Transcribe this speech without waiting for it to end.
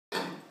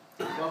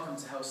Welcome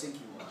to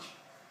Helsinki Watch.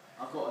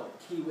 I've got a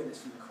key witness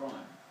from the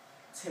crime,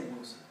 Tim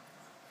Wilson.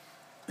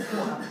 What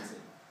happened,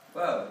 Tim?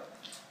 Well,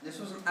 this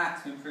was an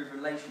act to improve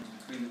relations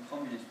between the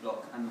communist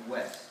bloc and the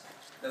West.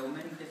 There were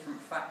many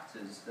different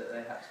factors that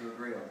they had to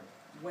agree on.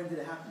 When did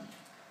it happen?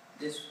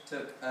 This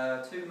took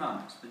 2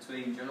 months,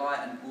 between July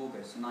and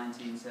August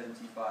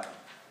 1975.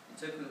 It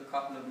took a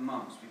couple of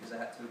months because they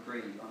had to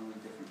agree on all the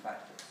different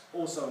factors.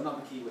 Also,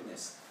 another key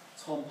witness,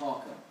 Tom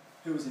Parker.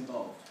 Who was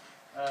involved?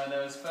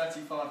 There was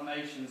 35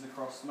 nations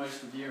across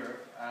most of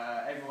Europe.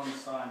 Everyone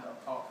signed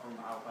apart from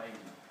Albania.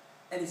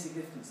 Any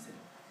significance, Tim?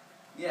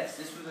 Yes,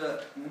 this was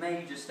a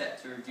major step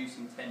to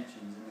reducing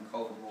tensions in the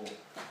Cold War.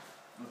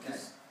 Okay.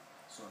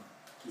 Sorry.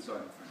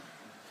 Sorry.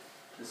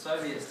 The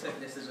Soviets took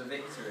this as a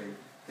victory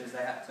because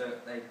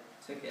they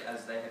took it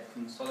as they had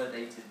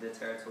consolidated their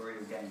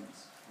territorial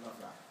gains. Love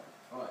that.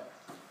 All right.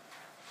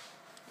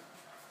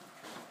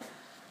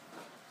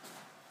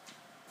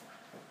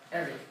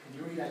 Eric, can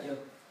you read out your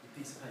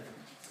piece of paper?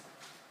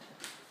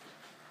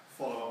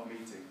 Follow-up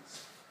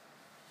meetings.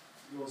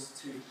 Yours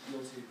too,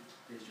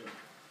 please, John.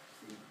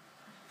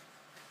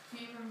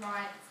 Human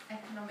rights,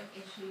 economic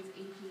issues,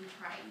 e.g.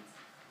 trade.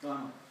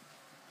 Diana.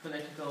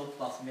 Political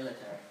plus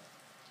military.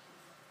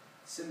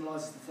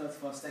 Symbolises the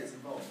 35 states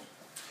involved.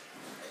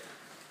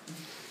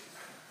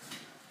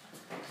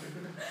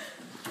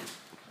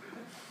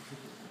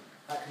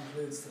 That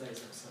concludes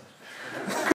today's episode.